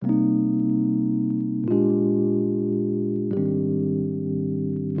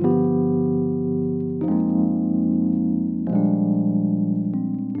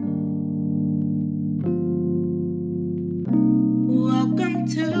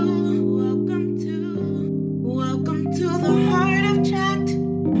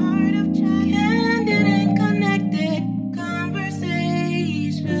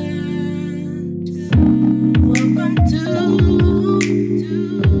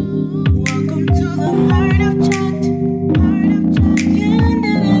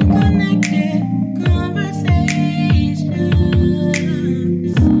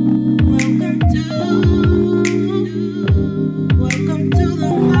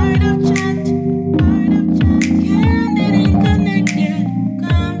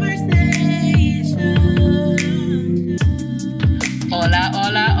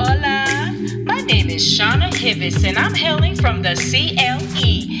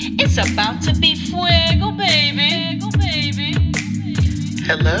It's about to be fuego, baby.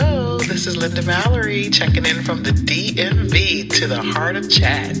 Hello, this is Linda Mallory checking in from the DMV to the Heart of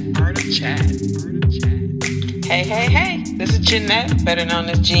Chat. Hey. This is Jeanette, better known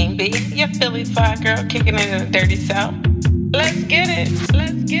as Jean B, your Philly fly girl kicking it in the dirty south. Let's get it.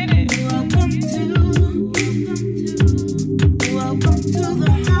 Welcome to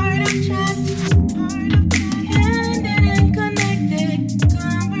the Heart of Chat. Candid and connected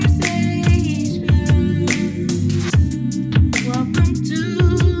conversation.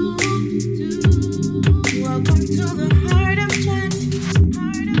 Welcome to the Heart of Chat.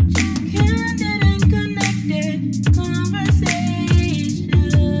 Candid and connected conversation.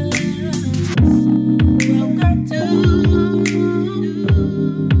 Welcome to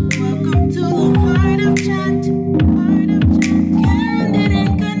the Heart of Chat. Candid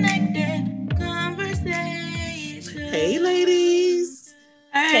and connected conversation. Hey, ladies.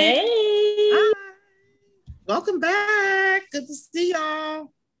 Hey. Hi. Welcome back. Good to see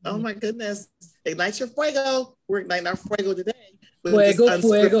y'all. Oh, my goodness. Ignite your fuego. We're igniting our fuego today with this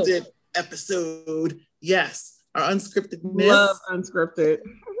unscripted episode. Yes, our unscripted miss. Love Unscripted.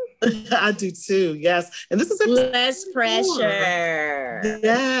 I do too. Yes. And this is less pressure.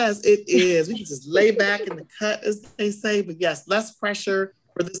 Yes, it is. We can just lay back in the cut, as they say. But yes, less pressure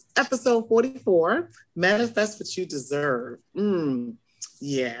for this episode 44. Manifest what you deserve.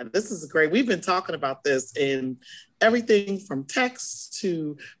 Yeah, this is great. We've been talking about this in everything from text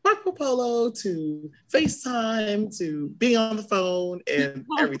to Marco Polo to FaceTime to being on the phone and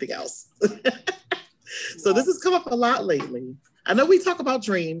everything else. So this has come up a lot lately. I know we talk about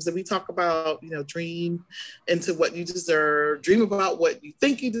dreams and we talk about, dream into what you deserve, dream about what you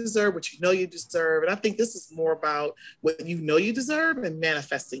think you deserve, what you know you deserve. And I think this is more about what you know you deserve and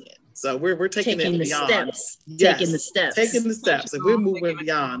manifesting it. So we're taking it beyond. Steps. Yes, taking the steps. And we're moving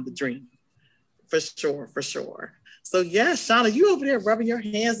beyond the dream. For sure. So yeah, Shauna, you over there rubbing your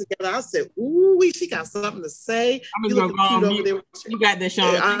hands together. I said, ooh, she got something to say. I'm just gonna go on mute. You got this,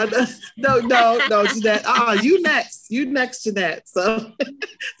 Shauna. No, Jeanette. You next, Jeanette. So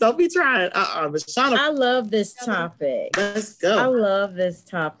don't be trying. But Shauna, I love this topic. Let's go. I love this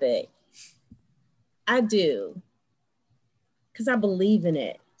topic. I do. Because I believe in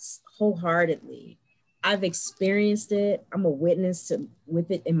it wholeheartedly. I've experienced it. I'm a witness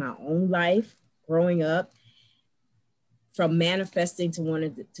with it in my own life growing up. From manifesting to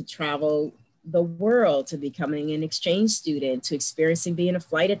wanting to travel the world, to becoming an exchange student, to experiencing being a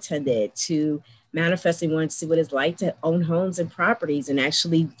flight attendant, to manifesting wanting to see what it's like to own homes and properties, and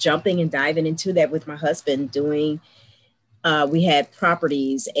actually jumping and diving into that with my husband. We had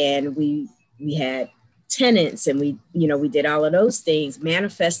properties and we had tenants, and we did all of those things,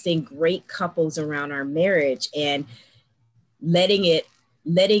 manifesting great couples around our marriage and letting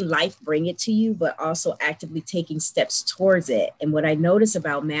life bring it to you, but also actively taking steps towards it. And what I notice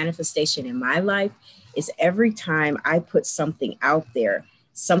about manifestation in my life is every time I put something out there,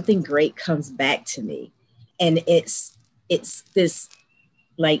 something great comes back to me. And it's this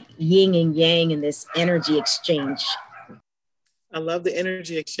like yin and yang and this energy exchange. I love the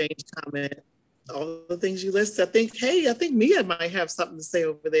energy exchange comment. All the things you list. I think Mia might have something to say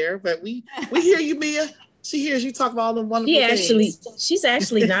over there, but we hear you, Mia. She hears you talk about all the wonderful things. She's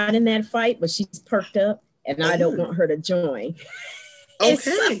actually not in that fight, but she's perked up, and I don't want her to join.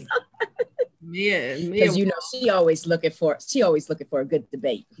 Okay. Yeah, because she always looking for a good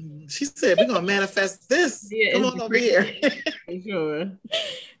debate. She said, "We're gonna manifest this. Yeah, come on over here." For sure.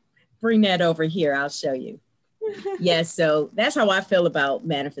 Bring that over here. I'll show you. Yes, so that's how I feel about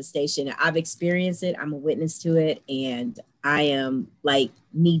manifestation. I've experienced it. I'm a witness to it, and I am like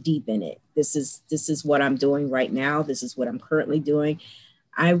knee deep in it. This is what I'm doing right now. This is what I'm currently doing.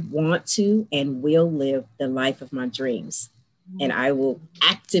 I want to and will live the life of my dreams, and I will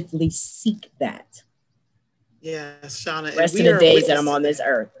actively seek that. Yes, Shauna. The rest of the days that I'm on this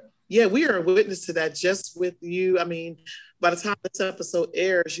earth. Yeah, we are a witness to that just with you. I mean, by the time this episode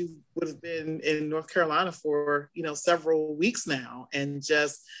airs, you would have been in North Carolina for, several weeks now. And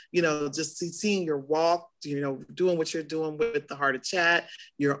just seeing your walk, doing what you're doing with the Heart of Chat,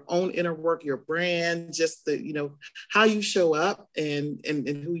 your own inner work, your brand, just the, how you show up and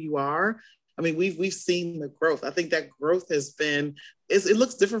who you are. I mean, we've seen the growth. I think that growth has been, it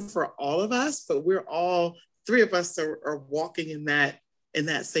looks different for all of us, but we're all, three of us are walking in that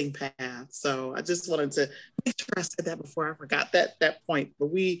same path. So I just wanted to make sure I said that before I forgot that point. But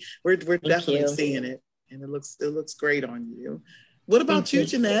we're definitely seeing it, and it looks great on you. What about you,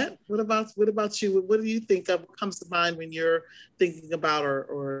 Jeanette? What about you? What do you think comes to mind when you're thinking about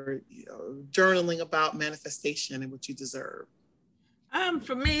or journaling about manifestation and what you deserve?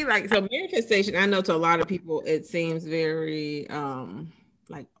 For me, like, so manifestation, I know to a lot of people it seems very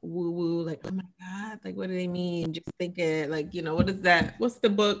like woo woo, like, oh my God, like what do they mean? Just thinking like, what is that? What's the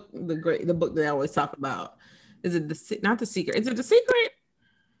book? The book that I always talk about. Is it not The Secret? Is it The Secret?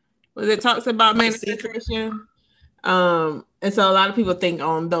 Was it talks about manifestation? And so a lot of people think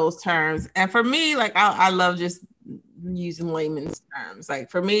on those terms. And for me, like I love just using layman's terms. Like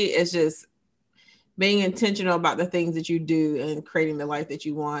for me, it's just being intentional about the things that you do and creating the life that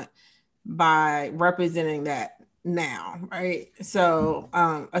you want by representing that now, right? So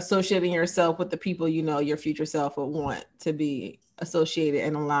associating yourself with the people your future self would want to be associated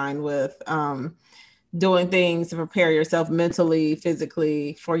and aligned with, doing things to prepare yourself mentally,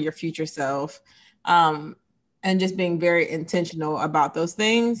 physically for your future self, and just being very intentional about those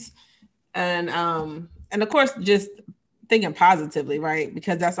things. And of course, just thinking positively, right?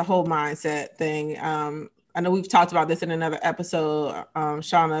 Because that's a whole mindset thing. I know we've talked about this in another episode.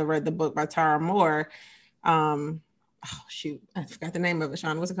 Shauna read the book by Tara Moore. I forgot the name of it.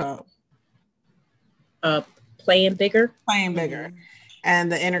 Shauna, what's it called? Playing Bigger. Playing Bigger. Mm-hmm.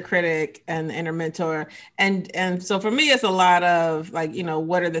 And the inner critic and the inner mentor. And so for me, it's a lot of like,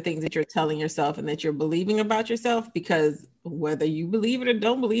 what are the things that you're telling yourself and that you're believing about yourself? Because whether you believe it or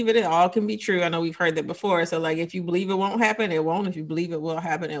don't believe it, it all can be true. I know we've heard that before. So like, if you believe it won't happen, it won't. If you believe it will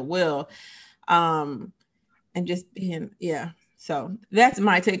happen, it will. And just being, So that's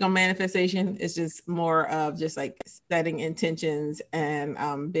my take on manifestation. It's just more of just like setting intentions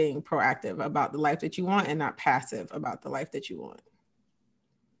and being proactive about the life that you want and not passive about the life that you want.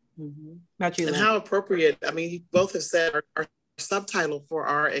 Mm-hmm. Not you, and Lynn. How appropriate. I mean, you both have said our subtitle for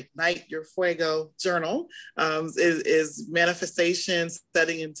our Ignite Your Fuego journal is manifestation,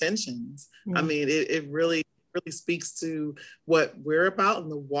 setting intentions. Mm-hmm. I mean, it really speaks to what we're about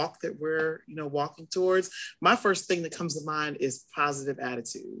and the walk that we're walking towards. My first thing that comes to mind is positive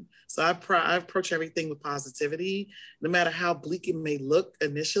attitude. So I approach everything with positivity, no matter how bleak it may look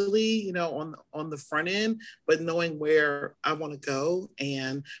initially, on the front end, but knowing where I want to go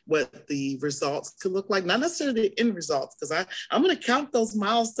and what the results could look like, not necessarily the end results, because I'm going to count those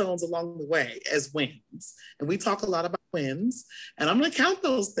milestones along the way as wins. And we talk a lot about wins, and I'm going to count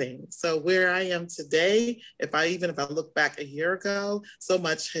those things. So where I am today, if I look back a year ago, so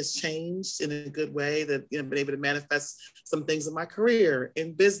much has changed in a good way that been able to manifest some things in my career,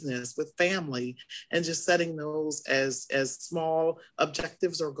 in business, with family, and just setting those as small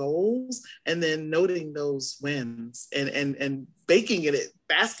objectives or goals, and then noting those wins and baking in it,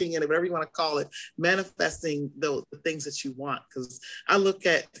 basking in it, whatever you want to call it, manifesting the things that you want. Because I look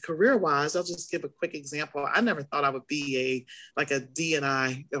at career-wise, I'll just give a quick example. I never thought I would be a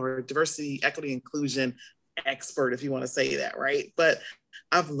D&I or diversity, equity, inclusion expert, if you want to say that, right? But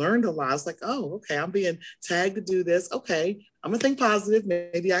I've learned a lot. I was like, oh, okay, I'm being tagged to do this. Okay, I'm gonna think positive.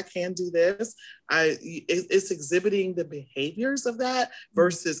 Maybe I can do this. It's exhibiting the behaviors of that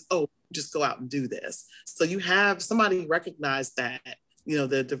versus, oh, just go out and do this. So you have somebody recognize that,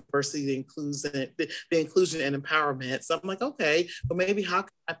 the diversity, the inclusion and empowerment. So I'm like, okay, but maybe how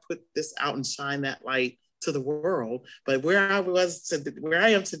can I put this out and shine that light to the world? But where I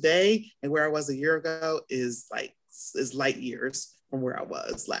am today and where I was a year ago is light years from where I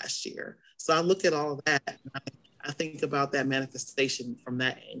was last year. So I look at all of that, and I think about that manifestation from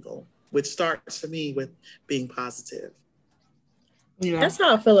that angle, which starts for me with being positive. Yeah. That's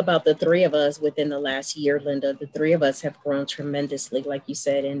how I feel about the three of us within the last year, Linda. The three of us have grown tremendously, like you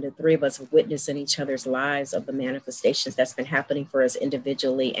said, and the three of us have witnessed in each other's lives of the manifestations that's been happening for us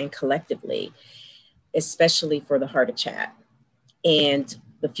individually and collectively, especially for the Heart of Chat and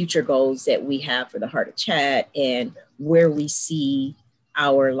the future goals that we have for the Heart of Chat and where we see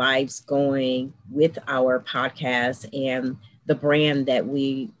our lives going with our podcast and the brand that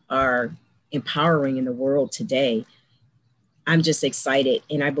we are empowering in the world today. I'm just excited,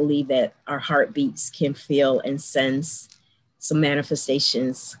 and I believe that our heartbeats can feel and sense some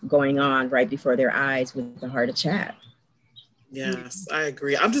manifestations going on right before their eyes with the Heart of Chat. Yes, I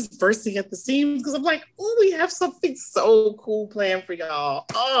agree. I'm just bursting at the seams because I'm like, oh, we have something so cool planned for y'all.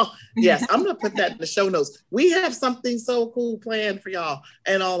 Oh, yes, I'm going to put that in the show notes. We have something so cool planned for y'all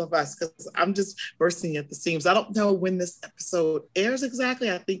and all of us, because I'm just bursting at the seams. I don't know when this episode airs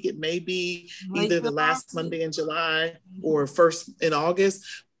exactly. I think it may be either the last Monday in July or first in August.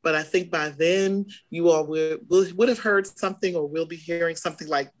 But I think by then you all would have heard something, or will be hearing something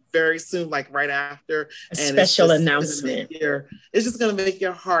very soon, right after. A special announcement. It's just going to make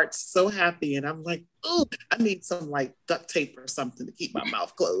your heart so happy. And I'm like, oh, I need some duct tape or something to keep my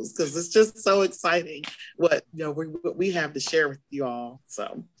mouth closed, because it's just so exciting what we have to share with you all.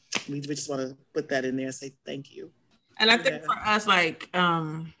 So we just want to put that in there and say thank you. And I think for us, like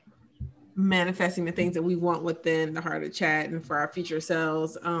manifesting the things that we want within the heart of chat and for our future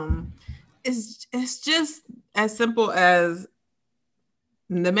selves, it's just as simple as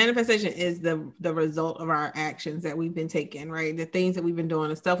the manifestation is the result of our actions that we've been taking, right? The things that we've been doing,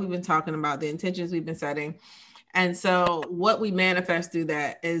 the stuff we've been talking about, the intentions we've been setting. And so what we manifest through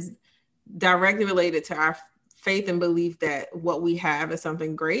that is directly related to our faith and belief that what we have is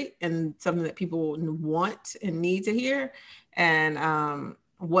something great and something that people want and need to hear. And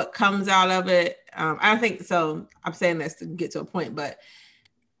what comes out of it, I think, so I'm saying this to get to a point, but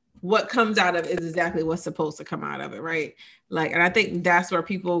what comes out of it is exactly what's supposed to come out of it, right? Like, and I think that's where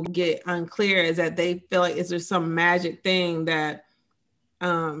people get unclear, is that they feel like it's just some magic thing that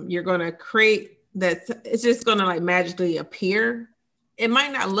you're going to create, that it's just going to like magically appear. It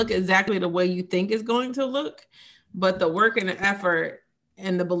might not look exactly the way you think it's going to look, but the work and the effort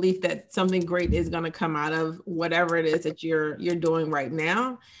and the belief that something great is going to come out of whatever it is that you're doing right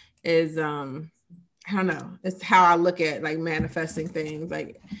now is, I don't know, it's how I look at like manifesting things.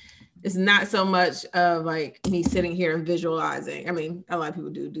 Like, it's not so much of like me sitting here and visualizing. I mean, a lot of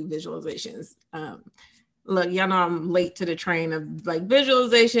people do visualizations. Look, y'all know I'm late to the train of like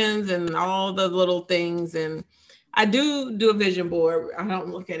visualizations and all the little things. And I do a vision board. I don't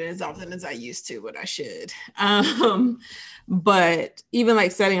look at it as often as I used to, but I should. But even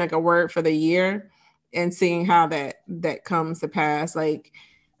like setting like a word for the year and seeing how that comes to pass, like,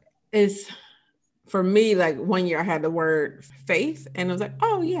 it's, for me, like 1 year I had the word faith and it was like,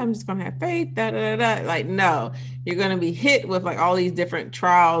 oh yeah, I'm just going to have faith, Like, no, you're going to be hit with like all these different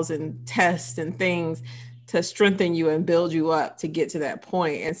trials and tests and things to strengthen you and build you up to get to that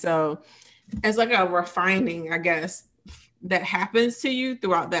point. And so it's like a refining, I guess, that happens to you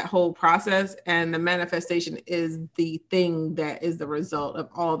throughout that whole process. And the manifestation is the thing that is the result of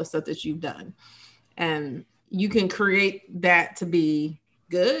all the stuff that you've done. And you can create that to be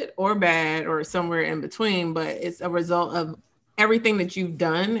good or bad or somewhere in between, but it's a result of everything that you've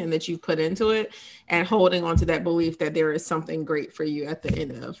done and that you've put into it, and holding on to that belief that there is something great for you at the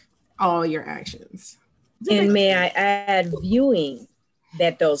end of all your actions. And may I add, viewing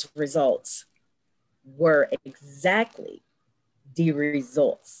that those results were exactly the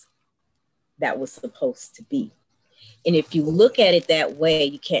results that was supposed to be. And if you look at it that way,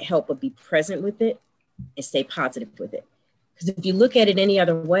 you can't help but be present with it and stay positive with it. Because if you look at it any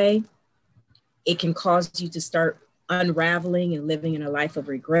other way, it can cause you to start unraveling and living in a life of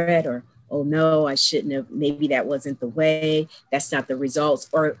regret, or, oh no, I shouldn't have, maybe that wasn't the way, that's not the results.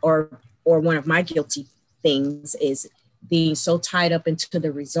 Or one of my guilty things is being so tied up into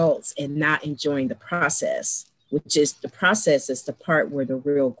the results and not enjoying the process, which is the process is the part where the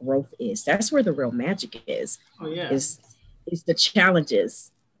real growth is. That's where the real magic is. Oh yeah. Is the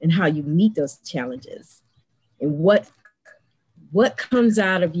challenges and how you meet those challenges and what comes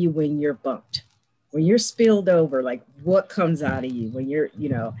out of you when you're bumped, when you're spilled over, like what comes out of you when you're,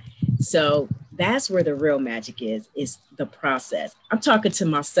 so that's where the real magic is the process. I'm talking to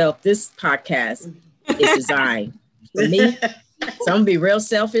myself. This podcast is designed for me. So I'm gonna be real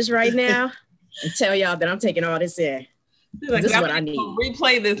selfish right now and tell y'all that I'm taking all this in. Like, this is what I need.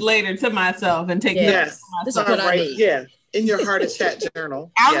 Replay this later to myself and take this is what I need. Yeah. In your heart of chat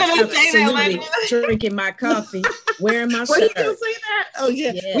journal. I'm gonna say that later. Drinking my coffee, wearing my shirt. What did you say that? Oh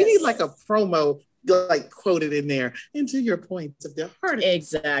yeah. Yes. We need like a promo like quoted in there. Into your points of the heart.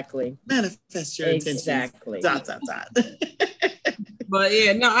 Exactly. Manifest your intentions. Exactly. ... But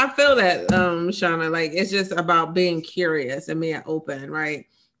yeah, no, I feel that, Shauna, like it's just about being curious and being open, right,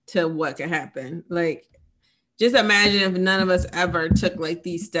 to what can happen. Like, just imagine if none of us ever took like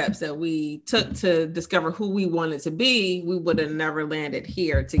these steps that we took to discover who we wanted to be, we would have never landed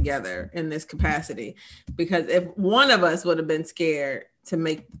here together in this capacity. Because if one of us would have been scared to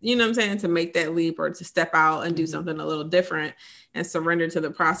make, to make that leap or to step out and do something a little different and surrender to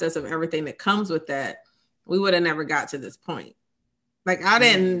the process of everything that comes with that, we would have never got to this point. Like I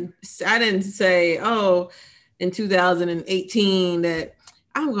didn't say, in 2018 that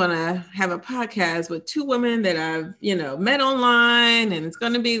I'm going to have a podcast with two women that I've, met online. And it's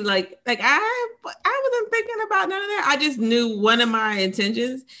going to be like I wasn't thinking about none of that. I just knew one of my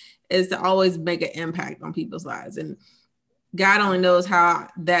intentions is to always make an impact on people's lives. And God only knows how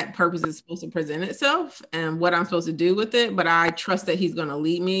that purpose is supposed to present itself and what I'm supposed to do with it. But I trust that he's going to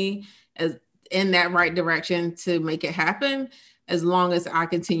lead me in that right direction to make it happen, as long as I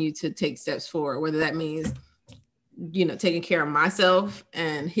continue to take steps forward, whether that means taking care of myself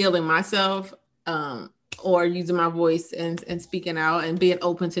and healing myself, or using my voice and speaking out and being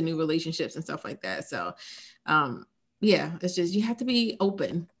open to new relationships and stuff like that. So, it's just, you have to be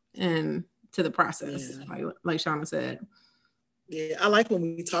open and to the process, like Shauna said. Yeah, I like when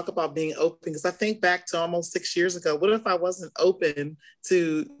we talk about being open, because I think back to almost 6 years ago. What if I wasn't open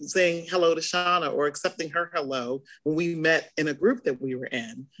to saying hello to Shauna or accepting her hello when we met in a group that we were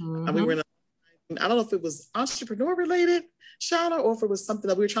in? And we were in I don't know if it was entrepreneur related, Shauna, or if it was something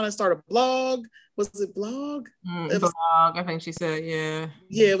that we were trying to start a blog. Was it blog? It was, blog, I think she said, yeah.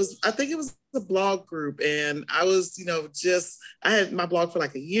 Yeah, it was, I think it was a blog group. And I was, I had my blog for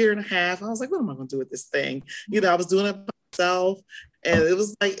like a year and a half. I was like, what am I going to do with this thing? I was doing it myself. And it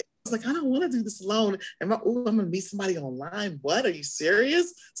was like, I don't want to do this alone. And I'm going to meet somebody online. What? Are you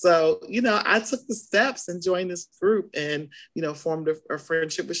serious? So, I took the steps and joined this group and, formed a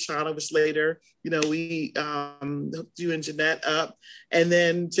friendship with Shauna, which later, we hooked you and Jeanette up. And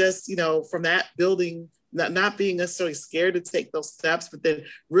then just, from that building, not being necessarily scared to take those steps, but then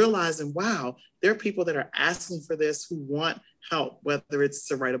realizing, wow, there are people that are asking for this who want help, whether it's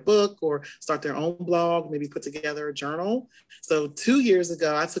to write a book or start their own blog, maybe put together a journal. So 2 years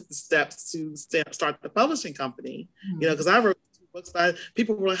ago, I took the steps to start the publishing company, because I wrote 2 books by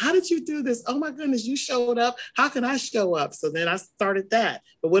people were like, how did you do this? Oh my goodness, you showed up. How can I show up? So then I started that.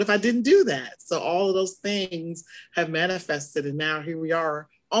 But what if I didn't do that? So all of those things have manifested. And now here we are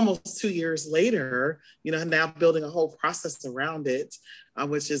almost 2 years later, now building a whole process around it,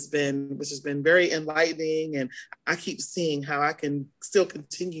 which has been very enlightening. And I keep seeing how I can still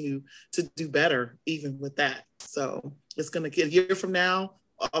continue to do better even with that. So it's going to get a year from now,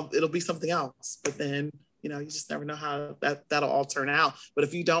 it'll be something else. But then, you just never know how that'll all turn out. But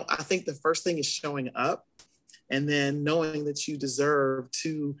if you don't, I think the first thing is showing up and then knowing that you deserve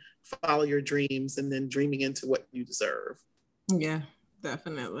to follow your dreams and then dreaming into what you deserve. Yeah.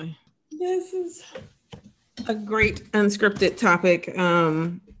 Definitely. This is a great unscripted topic,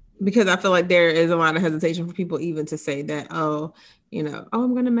 because I feel like there is a lot of hesitation for people even to say that, I'm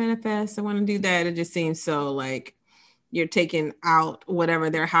going to manifest, I want to do that. It just seems so like you're taking out whatever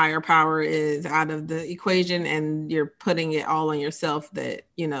their higher power is out of the equation and you're putting it all on yourself that,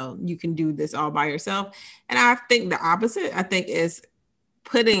 you can do this all by yourself. And I think the opposite, is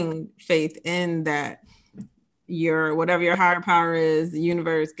putting faith in that whatever your higher power is, the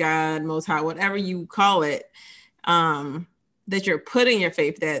universe, God, most high, whatever you call it, that you're putting your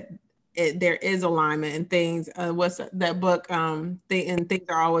faith that there is alignment and things. What's that book? Things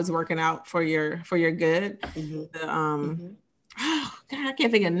are always working out for your good. Oh God, I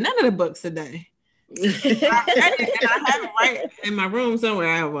can't think of none of the books today. I have it right in my room somewhere.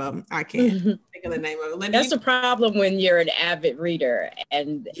 I can't think of the name of it. That's the problem when you're an avid reader,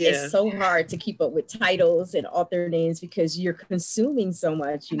 and it's so hard to keep up with titles and author names because you're consuming so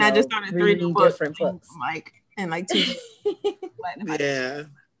much. I just started reading different books, like 2 yeah.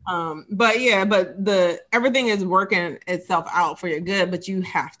 But everything is working itself out for your good, but you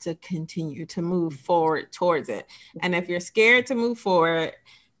have to continue to move forward towards it. And if you're scared to move forward,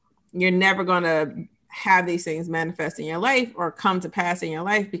 you're never going to have these things manifest in your life or come to pass in your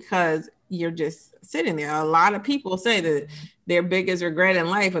life because you're just sitting there. A lot of people say that their biggest regret in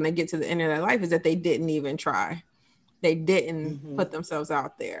life when they get to the end of their life is that they didn't even try. They didn't put themselves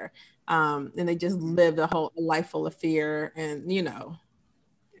out there. And they just lived a whole life full of fear and,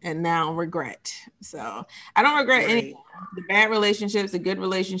 and now regret. So I don't regret any the bad relationships, the good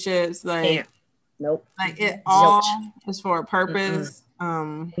relationships, nope. Like it all is for a purpose.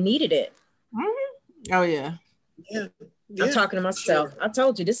 We needed it. Oh yeah. I'm talking to myself. Sure. I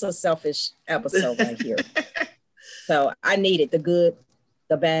told you this is a selfish episode right here. So I needed the good,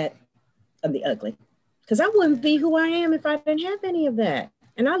 the bad, and the ugly. Because I wouldn't be who I am if I didn't have any of that.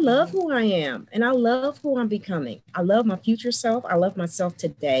 And I love who I am. And I love who I'm becoming. I love my future self. I love myself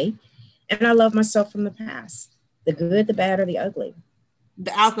today. And I love myself from the past. The good, the bad, or the ugly.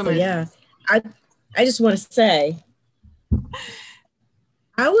 The alchemist. So yeah. I just want to say,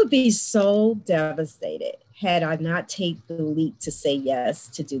 I would be so devastated had I not taken the leap to say yes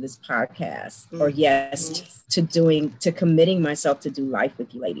to do this podcast or yes to committing myself to do life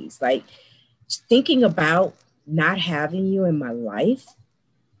with you ladies. Like thinking about not having you in my life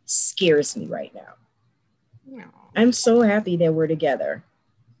scares me right now. No. I'm so happy that we're together.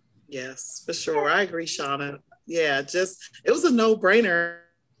 Yes, for sure. I agree, Shauna. Yeah, it was a no-brainer.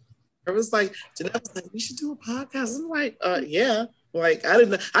 It was like, Jeanette was like, we should do a podcast. I'm like, yeah. Like I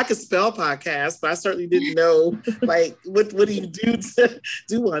didn't know I could spell podcast, but I certainly didn't know like what do you do to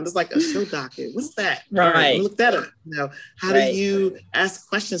do one? It's like a show docket. What's that? Right. Look that up. How do you ask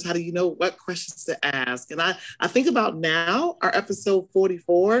questions? How do you know what questions to ask? And I think about now our episode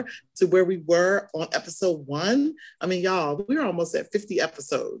 44 to where we were on episode 1. I mean, y'all, we were almost at 50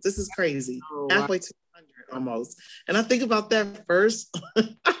 episodes. This is crazy. Halfway to 100. almost. And I think about that first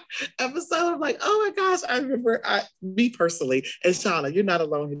episode. I'm like, oh my gosh, I remember me personally, and Shauna, you're not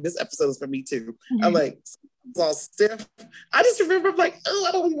alone. This episode is for me too. I'm like, it's all stiff. I just remember, I'm like, oh,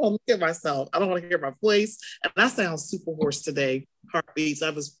 I don't even want to look at myself. I don't want to hear my voice. And I sound super hoarse today. Heartbeats.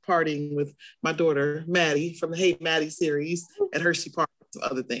 I was partying with my daughter, Maddie, from the Hey Maddie series at Hershey Park, some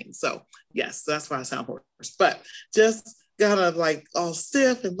other things. So yes, that's why I sound hoarse. But just kind of like all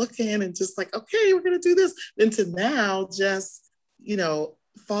stiff and looking and just like, okay, we're going to do this. Then to now just,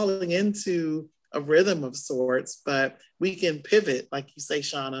 falling into a rhythm of sorts, but we can pivot, like you say,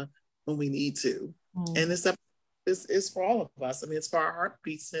 Shauna, when we need to. And this is for all of us. I mean, it's for our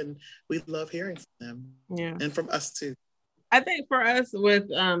heartbeats, and we love hearing from them. Yeah. And from us too. I think for us with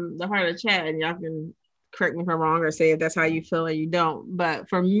the Heart of Chat, and y'all can correct me if I'm wrong or say if that's how you feel or you don't. But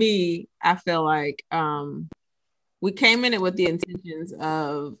for me, I feel like we came in it with the intentions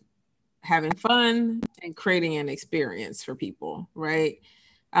of having fun and creating an experience for people, right?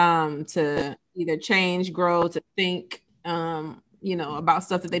 To either change, grow, to think, about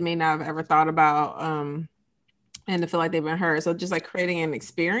stuff that they may not have ever thought about, and to feel like they've been heard. So just like creating an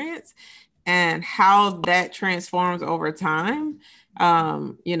experience and how that transforms over time,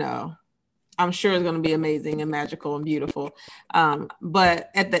 I'm sure it's going to be amazing and magical and beautiful. But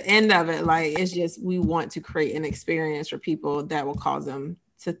at the end of it, like, it's just, we want to create an experience for people that will cause them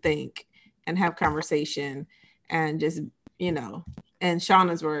to think and have conversation and just, in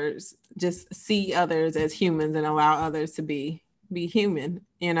Shauna's words, just see others as humans and allow others to be human,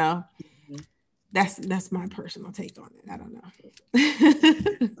 Mm-hmm. That's my personal take on it. I don't know.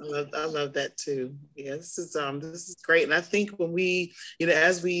 I love that too. Yeah, this is great. And I think when we,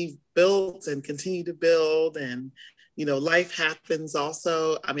 as we built and continue to build and, life happens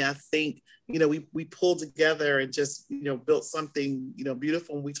also. I mean, I think, we pulled together and just, built something,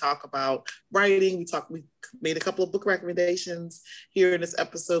 beautiful. When we talk about writing, we made a couple of book recommendations here in this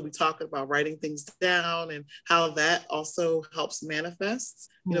episode. We talked about writing things down and how that also helps manifest,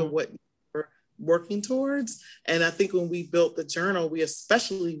 what you're working towards. And I think when we built the journal, we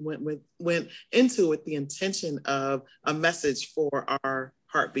especially went into it with the intention of a message for our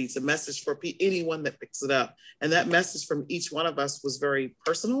heartbeats, a message for anyone that picks it up. And that message from each one of us was very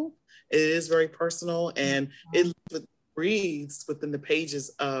personal. It is very personal, and it breathes within the pages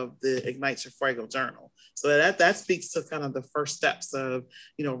of the Ignite Your Fuego journal. So that speaks to kind of the first steps of,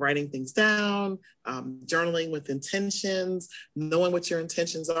 writing things down, journaling with intentions, knowing what your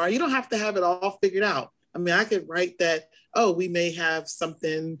intentions are. You don't have to have it all figured out. I mean, I could write that, we may have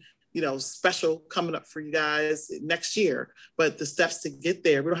something, special coming up for you guys next year, but the steps to get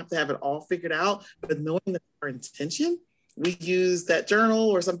there, we don't have to have it all figured out, but knowing that our intention, we use that journal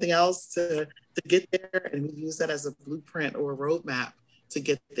or something else to get there, and we use that as a blueprint or a roadmap to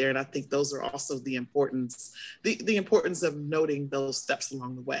get there. And I think those are also the importance of noting those steps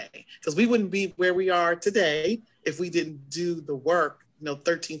along the way, because we wouldn't be where we are today if we didn't do the work,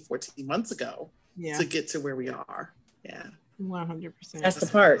 13, 14 months ago to get to where we are. Yeah. 100%. That's the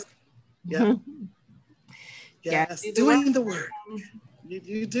part. Yeah. Yes. Doing the work.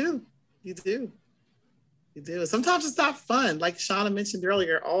 You do. You do. Sometimes it's not fun. Like Shauna mentioned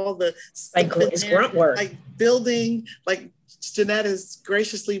earlier, all the it's grunt work. Like building, like Jeanette has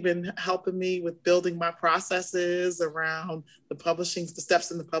graciously been helping me with building my processes around the publishing, the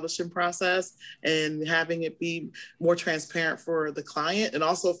steps in the publishing process, and having it be more transparent for the client and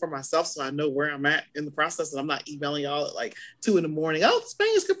also for myself, so I know where I'm at in the process and I'm not emailing y'all at like 2 a.m. Oh, this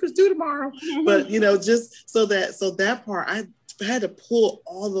manuscript is due tomorrow. But just so that part, I had to pull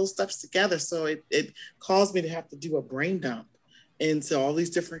all those steps together. So it caused me to have to do a brain dump into all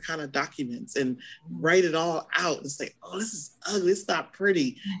these different kind of documents and write it all out and say, oh, this is ugly, it's not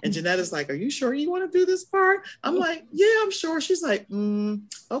pretty. And Jeanetta's like, are you sure you want to do this part? I'm like, yeah, I'm sure. She's like,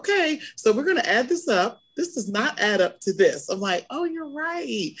 okay, so we're going to add this up. This does not add up to this. I'm like, oh, you're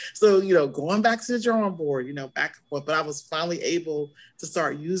right. So, going back to the drawing board, back and forth, but I was finally able to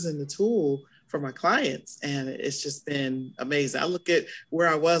start using the tool for my clients. And it's just been amazing. I look at where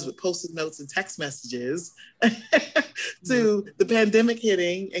I was with Post-it notes and text messages to the pandemic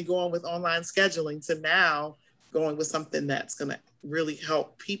hitting and going with online scheduling to now going with something that's going to really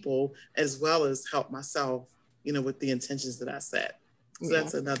help people as well as help myself, with the intentions that I set. So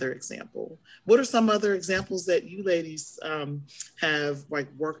that's another example. What are some other examples that you ladies have like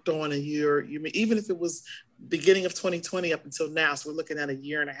worked on even if it was beginning of 2020 up until now, so we're looking at a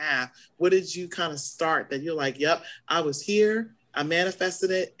year and a half, what did you kind of start that you're like, yep, I was here, I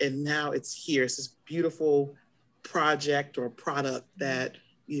manifested it, and now it's here. It's this beautiful project or product that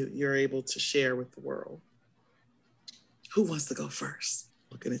you're able to share with the world. Who wants to go first?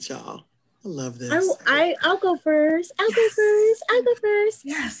 Looking at y'all. I love this. I'll go first. I'll go first.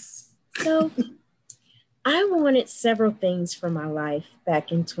 Yes. So I wanted several things for my life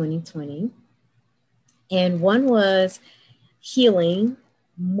back in 2020. And one was healing,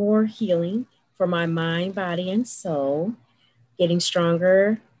 more healing for my mind, body, and soul, getting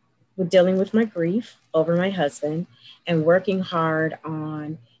stronger with dealing with my grief over my husband, and working hard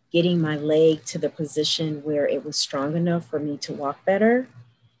on getting my leg to the position where it was strong enough for me to walk better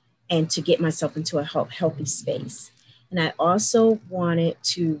and to get myself into a healthy space. And I also wanted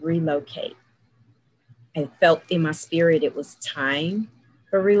to relocate. I felt in my spirit it was time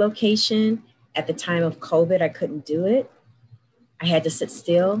for relocation. At the time of COVID, I couldn't do it. I had to sit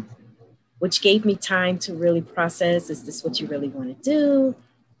still, which gave me time to really process, is this what you really want to do?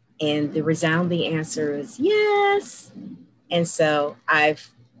 And the resounding answer is yes. And so I've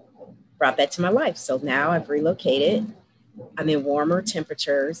brought that to my life. So now I've relocated. I'm in warmer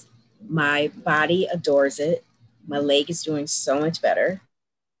temperatures. My body adores it. My leg is doing so much better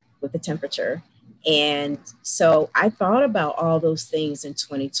with the temperature. And so I thought about all those things in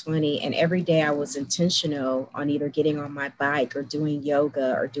 2020, and every day I was intentional on either getting on my bike or doing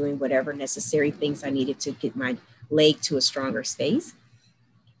yoga or doing whatever necessary things I needed to get my leg to a stronger space,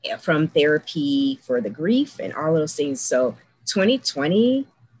 from therapy for the grief and all of those things. So 2020,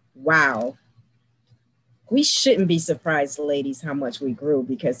 wow. We shouldn't be surprised, ladies, how much we grew,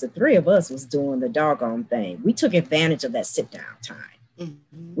 because the three of us was doing the doggone thing. We took advantage of that sit down time.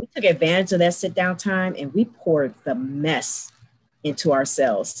 Mm-hmm. We took advantage of that sit down time and we poured the mess into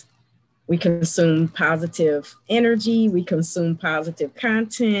ourselves. We consumed positive energy. We consumed positive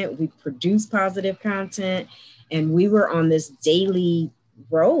content. We produced positive content. And we were on this daily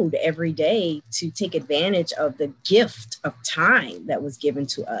road every day to take advantage of the gift of time that was given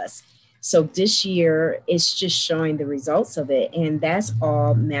to us. So this year, it's just showing the results of it. And that's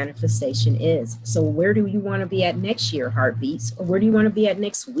all manifestation is. So where do you want to be at next year, Heartbeats? Or where do you want to be at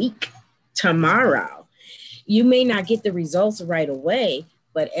next week, tomorrow? You may not get the results right away,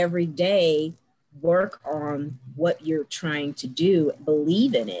 but every day, work on what you're trying to do,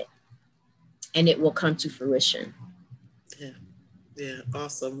 believe in it, and it will come to fruition. Yeah,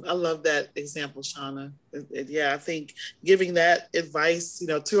 awesome. I love that example, Shauna. Yeah, I think giving that advice,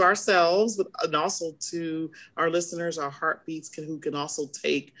 to ourselves, and also to our listeners, our heartbeats, who can also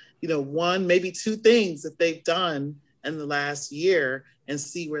take, one, maybe two things that they've done in the last year and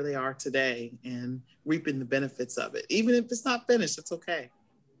see where they are today and reaping the benefits of it. Even if it's not finished, it's okay.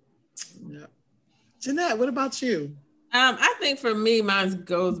 Yeah. Jeanette, what about you? I think for me, mine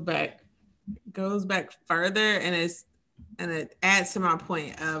goes back further, and it adds to my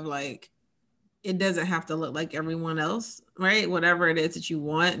point of like, it doesn't have to look like everyone else, right? Whatever it is that you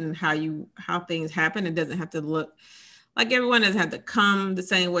want and how things happen, it doesn't have to look like everyone. Doesn't have to come the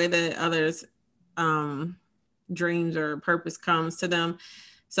same way that others' dreams or purpose comes to them.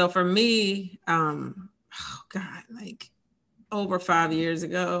 So for me, like over 5 years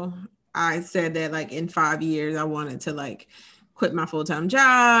ago, I said that like in 5 years, I wanted to like quit my full-time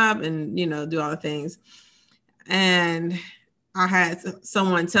job and, do all the things. And I had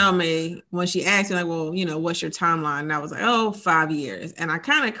someone tell me when she asked me, like, well, what's your timeline? And I was like, 5 years. And I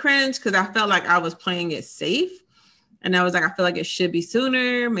kind of cringed because I felt like I was playing it safe. And I was like, I feel like it should be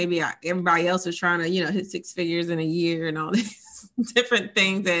sooner. Maybe everybody else is trying to, hit 6 figures in a year and all these different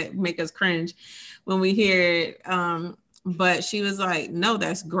things that make us cringe when we hear it. But she was like, no,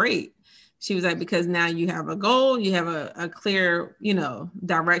 that's great. She was like, because now you have a goal, you have a clear,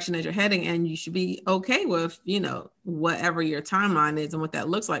 direction that you're heading, and you should be okay with, whatever your timeline is and what that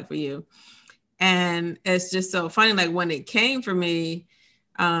looks like for you. And it's just so funny. Like when it came for me,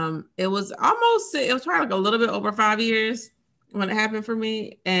 it was probably like a little bit over 5 years when it happened for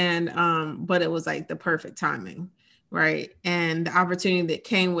me. And, but it was like the perfect timing. Right. And the opportunity that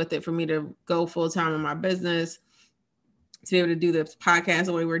came with it for me to go full time in my business, to be able to do this podcast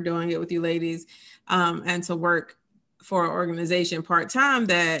the way we're doing it with you ladies, and to work for an organization part-time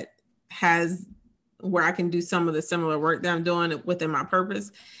that has where I can do some of the similar work that I'm doing within my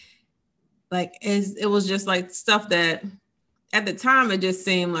purpose. Like it was just like stuff that at the time it just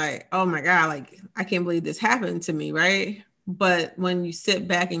seemed like, oh my God, like I can't believe this happened to me, right? But when you sit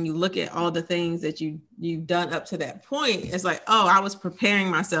back and you look at all the things that you've done up to that point, it's like, oh, I was preparing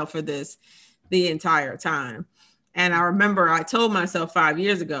myself for this the entire time. And I remember I told myself 5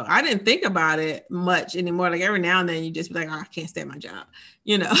 years ago, I didn't think about it much anymore. Like every now and then you just be like, oh, I can't stay at my job.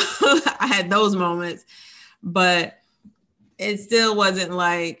 I had those moments, but it still wasn't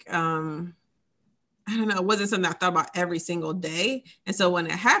like, I don't know, it wasn't something I thought about every single day. And so when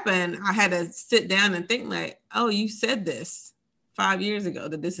it happened, I had to sit down and think like, oh, you said this 5 years ago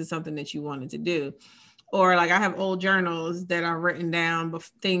that this is something that you wanted to do. Or like I have old journals that I've written down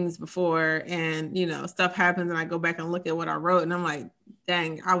things before, and you know, stuff happens and I go back and look at what I wrote and I'm like,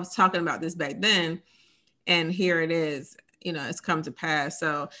 dang, I was talking about this back then and here it is, you know, it's come to pass.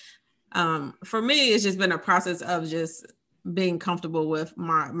 So for me, it's just been a process of just being comfortable with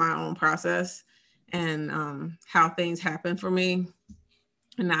my own process and how things happen for me,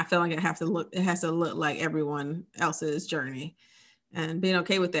 and not feeling it has to look like everyone else's journey, and being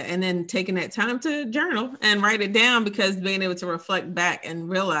okay with that, and then taking that time to journal and write it down, because being able to reflect back and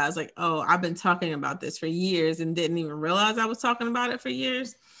realize like, oh, I've been talking about this for years and didn't even realize I was talking about it for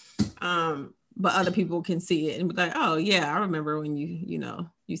years. But other people can see it and be like, oh yeah, I remember when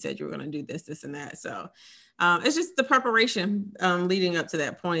you said you were going to do this and that. So it's just the preparation leading up to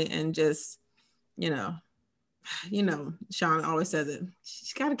that point, and just, you know, Sean always says it, you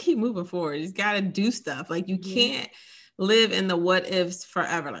just got to keep moving forward. You just got to do stuff. Like you can't live in the what ifs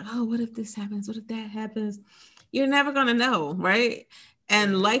forever. Like, oh, what if this happens? What if that happens? You're never going to know, right?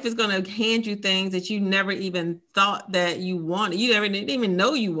 And life is going to hand you things that you never even thought that you wanted. You never didn't even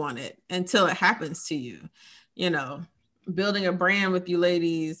know you wanted until it happens to you. You know, building a brand with you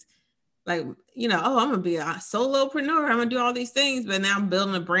ladies, like, you know, oh, I'm going to be a solopreneur. I'm going to do all these things. But now I'm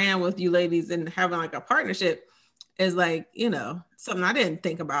building a brand with you ladies and having like a partnership is like, you know, something I didn't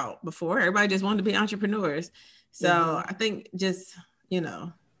think about before. Everybody just wanted to be entrepreneurs. So I think just, you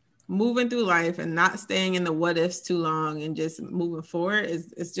know, moving through life and not staying in the what ifs too long and just moving forward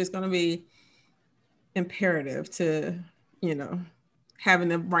it's just going to be imperative to, you know, having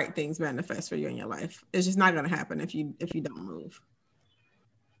the right things manifest for you in your life. It's just not going to happen if you don't move.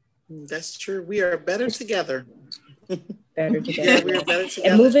 That's true. We are better together. Better together. Yeah, we are better together.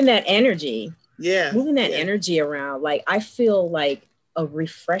 And moving that energy. Yeah. Moving that energy around. Like I feel like a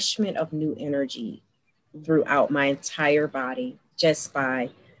refreshment of new energy throughout my entire body just by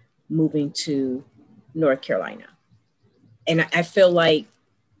moving to North Carolina. And I feel like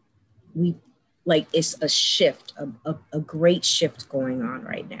it's a shift, a great shift going on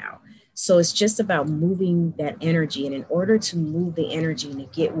right now. So it's just about moving that energy. And in order to move the energy and to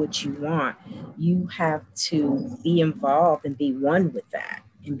get what you want, you have to be involved and be one with that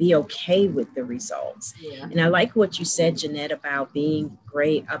and be okay with the results. Yeah. And I like what you said, Jeanette, about being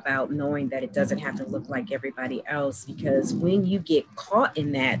great about knowing that it doesn't have to look like everybody else, because when you get caught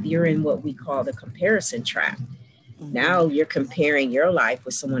in that, you're in what we call the comparison trap. Now you're comparing your life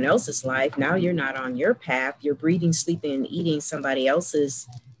with someone else's life. Now you're not on your path. You're breathing, sleeping, and eating somebody else's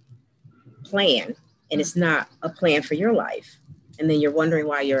plan, and it's not a plan for your life. And then you're wondering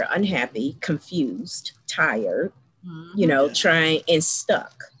why you're unhappy, confused, tired, you know, trying and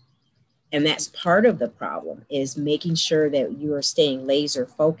stuck. And that's part of the problem, is making sure that you are staying laser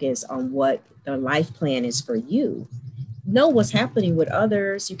focused on what the life plan is for you. Know what's happening with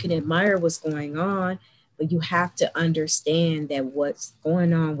others. You can admire what's going on, but you have to understand that what's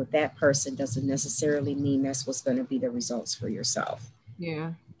going on with that person doesn't necessarily mean that's what's going to be the results for yourself.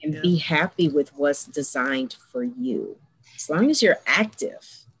 Yeah. And be happy with what's designed for you. As long as you're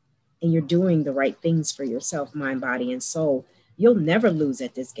active and you're doing the right things for yourself, mind, body, and soul, you'll never lose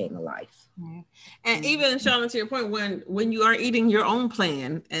at this game of life. Yeah. And even, Shauna, to your point, when you are eating your own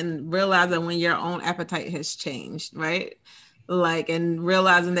plan and realizing when your own appetite has changed, right? Like, and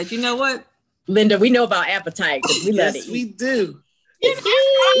realizing that, you know what? Linda, we know about appetite because we love to eat. Yes, we do.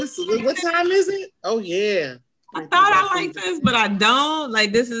 What time is it? Oh, yeah. I thought I liked this, but I don't.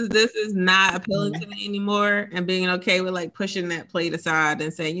 Like, this is not appealing to me anymore. And being okay with like pushing that plate aside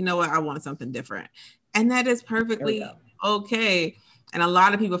and saying, you know what, I want something different. And that is perfectly okay. And a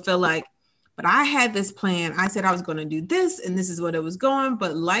lot of people feel like, but I had this plan. I said I was going to do this, and this is what it was going.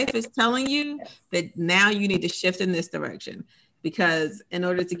 But life is telling you that now you need to shift in this direction, because in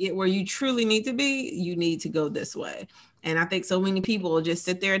order to get where you truly need to be, you need to go this way. And I think so many people just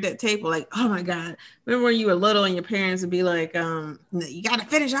sit there at that table like, oh my God, remember when you were little and your parents would be like, you got to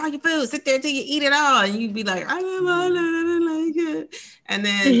finish all your food, sit there till you eat it all. And you'd be like, I don't like it. And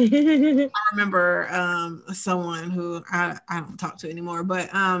then I remember someone who I don't talk to anymore, but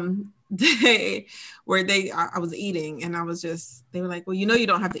I was eating and they were like, well, you know, you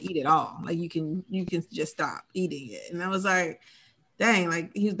don't have to eat it all. Like you can just stop eating it. And I was like, dang, like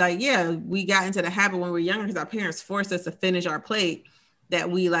he's like, yeah, we got into the habit when we were younger because our parents forced us to finish our plate, that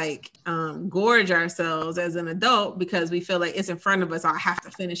we like gorge ourselves as an adult because we feel like it's in front of us. I have to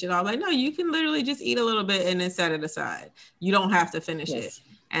finish it all. Like, no, you can literally just eat a little bit and then set it aside. You don't have to finish it.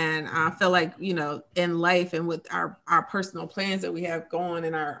 And I feel like, you know, in life and with our personal plans that we have going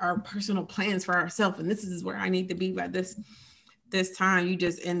and our personal plans for ourselves, and this is where I need to be by this, this time, you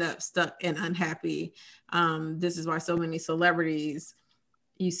just end up stuck and unhappy. This is why so many celebrities,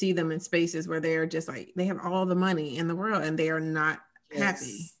 you see them in spaces where they're just like, they have all the money in the world and they are not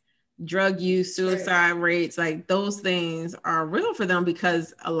happy. Drug use, suicide rates, like those things are real for them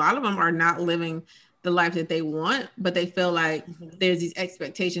because a lot of them are not living the life that they want, but they feel like there's these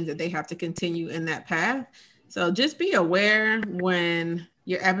expectations that they have to continue in that path. So just be aware when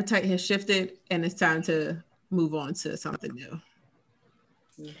your appetite has shifted and it's time to move on to something new.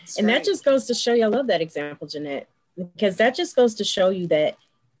 That just goes to show you, I love that example, Jeanette, because that just goes to show you that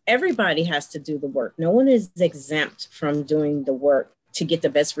everybody has to do the work. No one is exempt from doing the work to get the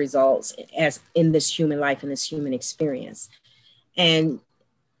best results as in this human life and this human experience. And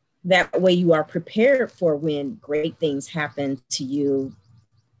that way you are prepared for when great things happen to you.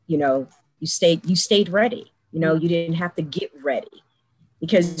 You know, you stayed ready. You know, you didn't have to get ready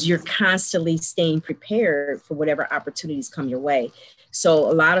because you're constantly staying prepared for whatever opportunities come your way.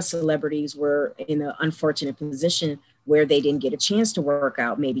 So a lot of celebrities were in an unfortunate position where they didn't get a chance to work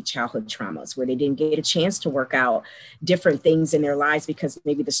out maybe childhood traumas, where they didn't get a chance to work out different things in their lives because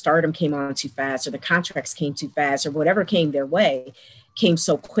maybe the stardom came on too fast or the contracts came too fast or whatever came their way came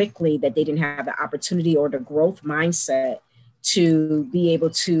so quickly that they didn't have the opportunity or the growth mindset to be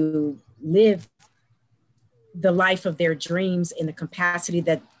able to live the life of their dreams in the capacity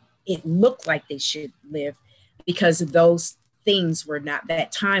that it looked like they should live because those things were not,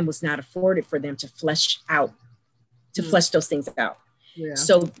 that time was not afforded for them to flesh those things out. Yeah.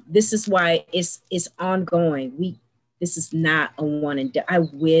 So this is why it's ongoing. This is not a one and done. I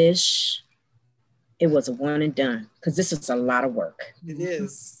wish it was a one and done because this is a lot of work. It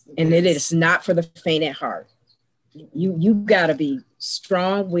is. It is not for the faint at heart. You got to be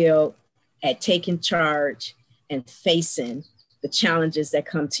strong-willed at taking charge and facing the challenges that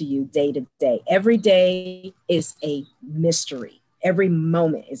come to you day to day. Every day is a mystery. Every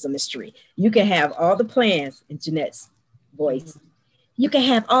moment is a mystery. You can have all the plans in Jeanette's voice. You can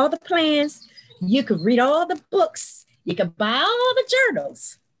have all the plans. You could read all the books. You can buy all the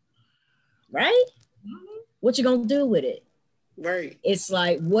journals, right? What you gonna do with it? Right. It's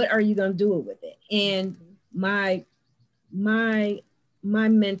like, what are you gonna do with it? And my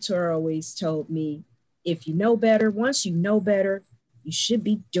mentor always told me, if you know better, once you know better, you should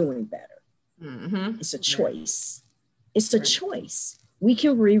be doing better. Mm-hmm. It's a choice. It's a choice. We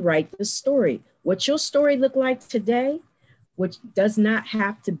can rewrite the story. What your story look like today, which does not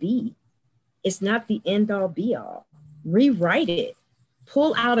have to be. It's not the end all be all. Rewrite it.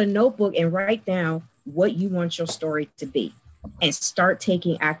 Pull out a notebook and write down what you want your story to be and start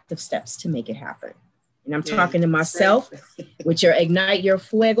taking active steps to make it happen. And I'm talking to myself with your Ignite Your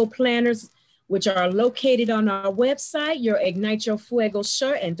Fuego planners, which are located on our website, your Ignite Your Fuego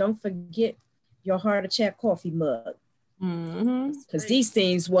shirt, and don't forget your Heart of Chat coffee mug. Because these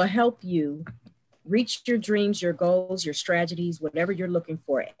things will help you reach your dreams, your goals, your strategies, whatever you're looking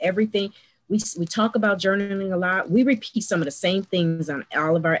for. Everything. We talk about journaling a lot. We repeat some of the same things on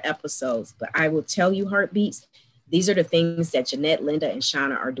all of our episodes, but I will tell you, Heartbeats, these are the things that Jeanette, Linda, and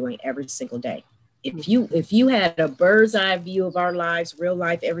Shauna are doing every single day. If you had a bird's eye view of our lives, real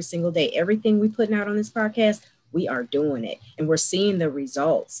life, every single day, everything we putting out on this podcast, we are doing it and we're seeing the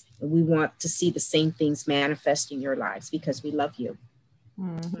results. And we want to see the same things manifest in your lives because we love you.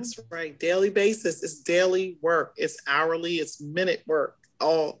 That's right. Daily basis. It's daily work. It's hourly. It's minute work.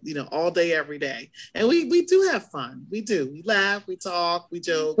 All day, every day. And we do have fun. We do. We laugh, we talk, we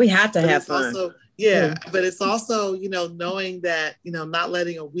joke. We have to have fun. Also, but it's also, knowing that, not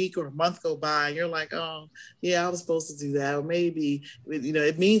letting a week or a month go by and you're like, oh, yeah, I was supposed to do that. Or maybe,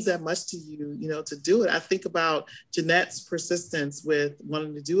 it means that much to you, to do it. I think about Jeanette's persistence with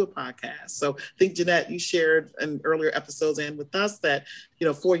wanting to do a podcast. So I think, Jeanette, you shared in earlier episodes and with us that,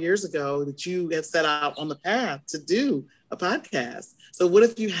 4 years ago that you had set out on the path to do a podcast. So what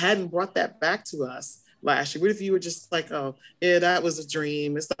if you hadn't brought that back to us last year? What if you were just like, oh, yeah, that was a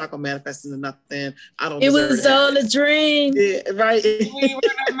dream. It's not gonna manifest into nothing. I don't. It was all a dream. Yeah, right. We were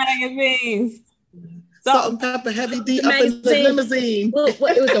in magazines. Salt and pepper, heavy D up in the limousine. Well, it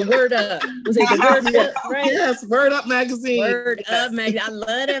was a Word Up. Was it the Word Up? Right? Yes, Word Up magazine. Word Up magazine. I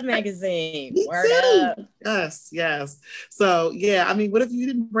love that magazine. Word Up. Yes. So yeah, I mean, what if you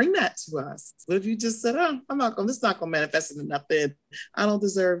didn't bring that to us? What if you just said, "Oh, this is not gonna manifest into nothing. I don't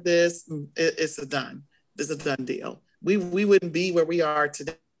deserve this." It's a done deal. We wouldn't be where we are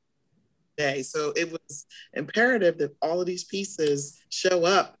today. So it was imperative that all of these pieces show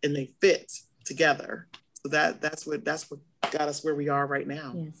up and they fit together. So that's what got us where we are right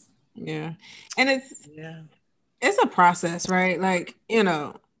now. Yes. Yeah. And it's a process, right? Like,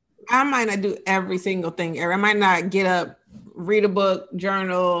 I might not do every single thing. I might not get up, read a book,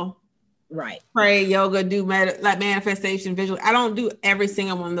 journal, Right. pray, yoga, do like manifestation, visual. I don't do every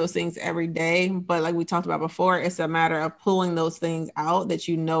single one of those things every day, but like we talked about before, it's a matter of pulling those things out that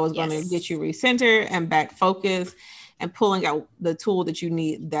you know is going to get you recentered and back focused, and pulling out the tool that you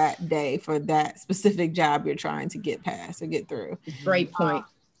need that day for that specific job you're trying to get past or get through. Great point.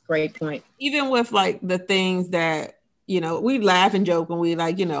 Great point. Even with like the things that, you know, we laugh and joke when we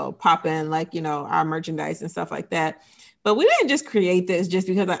like, you know, pop in like, you know, our merchandise and stuff like that. But we didn't just create this just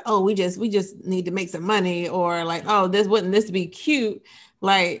because like, oh, we just need to make some money, or like, oh, wouldn't this be cute?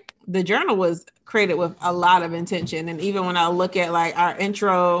 Like the journal was created with a lot of intention. And even when I look at like our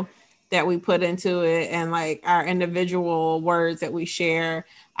intro that we put into it and like our individual words that we share,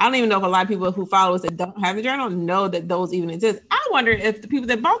 I don't even know if a lot of people who follow us that don't have the journal know that those even exist. I wonder if the people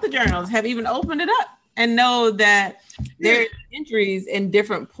that bought the journals have even opened it up and know that there's entries in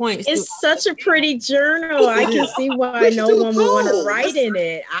different points. It's such a pretty journal. I can see why no one would want to write in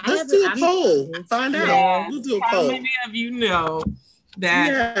it. Let's do a poll. Find out. We'll do a poll. How many of you know that?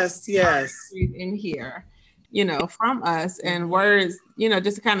 Yes. In here, you know, from us, and words, you know,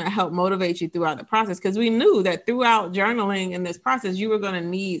 just to kind of help motivate you throughout the process, because we knew that throughout journaling in this process, you were going to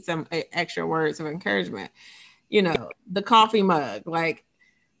need some extra words of encouragement. You know, the coffee mug, like.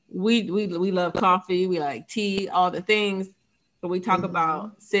 We love coffee, we like tea, all the things, but we talk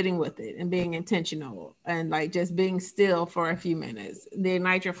about sitting with it and being intentional and like just being still for a few minutes. The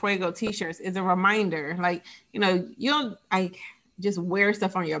Ignite Your Fuego t-shirts is a reminder, like, you know, you don't like just wear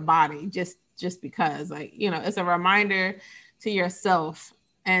stuff on your body just because, like, you know, it's a reminder to yourself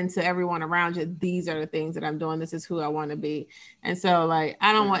and to everyone around you, these are the things that I'm doing, this is who I want to be. And so like,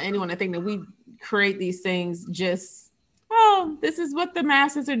 I don't want anyone to think that we create these things just, oh, this is what the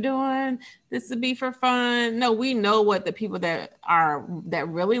masses are doing, this would be for fun. No, we know what the people that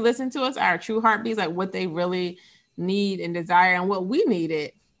really listen to us, our true heartbeats, like what they really need and desire and what we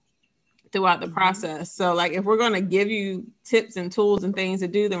needed throughout the process. So like, if we're going to give you tips and tools and things to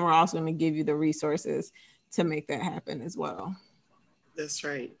do, then we're also going to give you the resources to make that happen as well. That's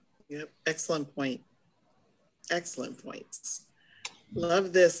right. Yep. Excellent point. Excellent points.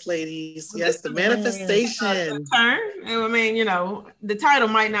 Love this, ladies. Yes, the manifestation. Turn. I mean, you know, the title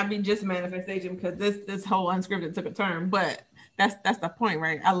might not be just manifestation because this whole Unscripted took a turn, but that's the point,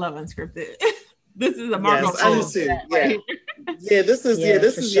 right? I love Unscripted. This is a Marco. Yes, I do too. Yeah. Yeah, this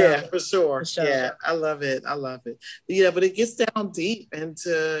is for sure. Yeah, I love it. Yeah, but it gets down deep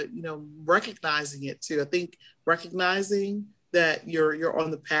into, you know, recognizing it too. I think recognizing that you're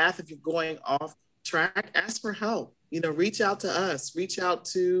on the path. If you're going off track, ask for help. You know, reach out to us, reach out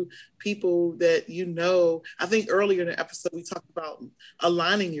to people that you know. I think earlier in the episode, we talked about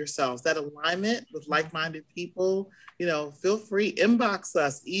aligning yourselves, that alignment with like-minded people. You know, feel free, inbox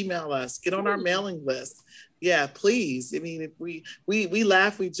us, email us, get on our mailing list. Yeah, please. I mean, if we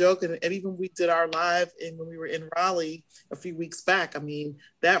laugh, we joke, and even we did our live when we were in Raleigh a few weeks back. I mean,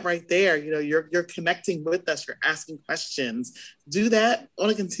 that right there, you know, you're connecting with us, you're asking questions. Do that on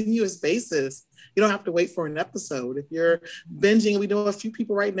a continuous basis. You don't have to wait for an episode. If you're binging, we know a few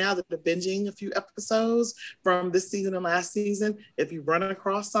people right now that are binging a few episodes from this season and last season. If you run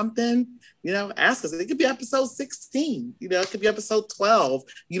across something, you know, ask us. It could be episode 16. You know, it could be episode 12.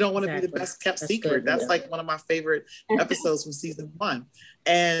 You don't want to be the best kept secret. That's like one of my favorite episodes from season 1.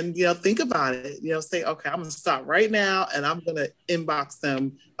 And, you know, think about it, you know, say, okay, I'm going to stop right now and I'm going to inbox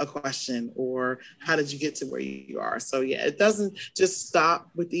them a question, or how did you get to where you are? So yeah, it doesn't just stop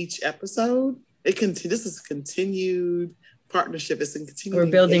with each episode. This is a continued partnership. It's a continued.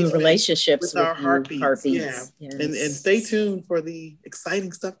 We're building relationships with our heartbeats. Yeah. Yes. And stay tuned for the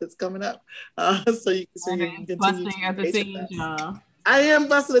exciting stuff that's coming up. So you can continue to engage with us. I am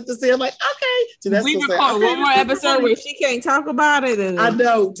busting at the scene. I'm like, okay. Jeanette's we record one more episode where she can't talk about it. I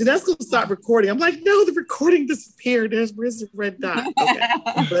know. Jeanette's going to stop recording. I'm like, no, the recording disappeared. Where's the red dot?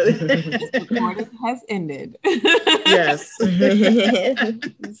 Okay. This recording has ended. Yes. You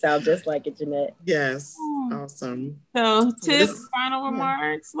sound just like it, Jeanette. Yes. Awesome. So, tips, final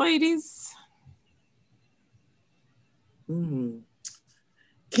remarks, ladies.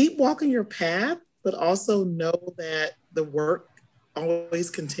 Keep walking your path, but also know that the work always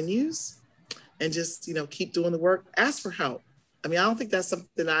continues, and just, you know, keep doing the work. Ask for help. I mean, I don't think that's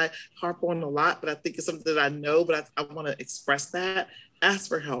something I harp on a lot, but I think it's something that I know, but I want to express that. Ask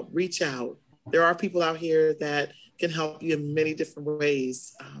for help, reach out. There are people out here that can help you in many different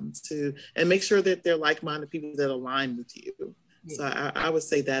ways, and make sure that they're like-minded people that align with you. Yeah. So I would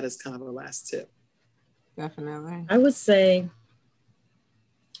say that is kind of a last tip. Definitely. I would say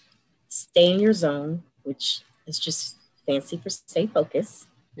stay in your zone, which is just fancy for stay focused.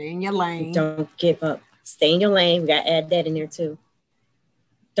 Stay in your lane. Don't give up. Stay in your lane. We got to add that in there too.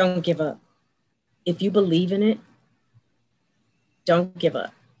 Don't give up. If you believe in it, don't give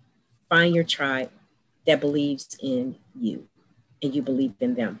up. Find your tribe that believes in you and you believe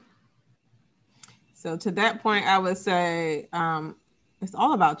in them. So to that point, I would say it's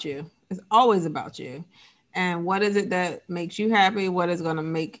all about you. It's always about you. And what is it that makes you happy? What is going to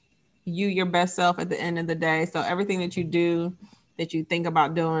make you your best self at the end of the day? So everything that you do, that you think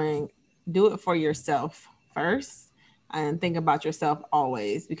about doing, do it for yourself first. And think about yourself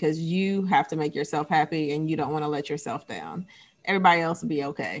always, because you have to make yourself happy and you don't want to let yourself down. Everybody else will be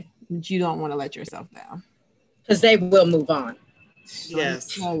okay, but you don't want to let yourself down. Because they will move on.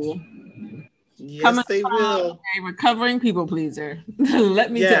 Yes. Yes, Coming they from will. a recovering people pleaser.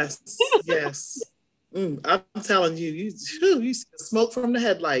 Let me tell you. Yes. I'm telling you, you see the smoke from the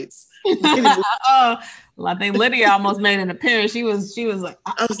headlights. Oh, well, I think Lydia almost made an appearance. She was like,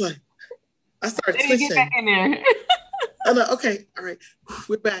 I was like, I started Lydia, twitching. get back in there. I'm like, okay, all right,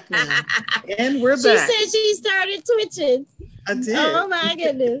 we're back now, and we're She back. said she started twitching. I did. Oh my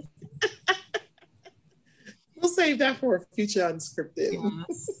goodness. We'll save that for a future unscripted.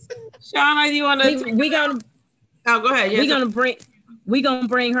 Yes. Shauna, you want to? We gonna. Oh, go ahead. Yes, We gonna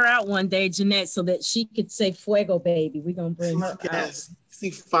bring her out one day, Jeanette, so that she could say "Fuego, baby." We gonna bring her out. See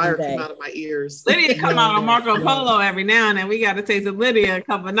fire come out of my ears. Lydia come out on Marco Polo every now and then. We got a taste of Lydia a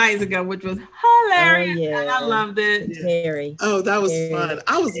couple of nights ago, which was hilarious. Oh, yeah. I loved it. Very. Oh, that was very. fun.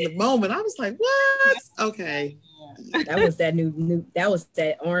 I was in the moment. I was like, what? Okay. That was that new. That was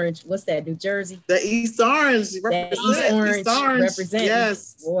that orange. What's that? New Jersey. The East Orange. That East Orange represent.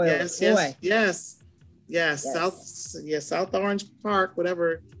 Yes. Boy, Yes. South Orange Park,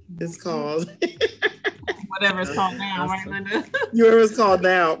 whatever it's called. Whatever it's called now, right, Linda? Whatever it's called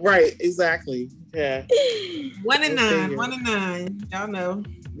now, right? Exactly. Yeah. 1 and 9. 1 and 9. Y'all know.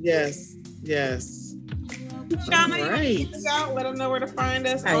 Yes. Shauna, right. You out. Let them know where to find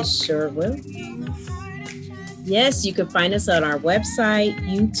us. I sure will. Yes, you can find us on our website,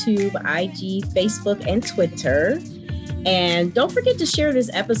 YouTube, IG, Facebook, and Twitter. And don't forget to share this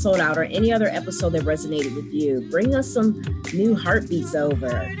episode out or any other episode that resonated with you. Bring us some new heartbeats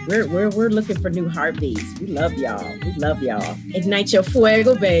over. We're looking for new heartbeats. We love y'all. Ignite your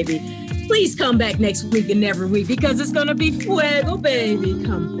fuego, baby. Please come back next week and every week because it's gonna be fuego, baby.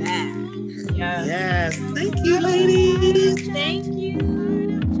 Come back. Yes. Thank you, ladies. Thank you.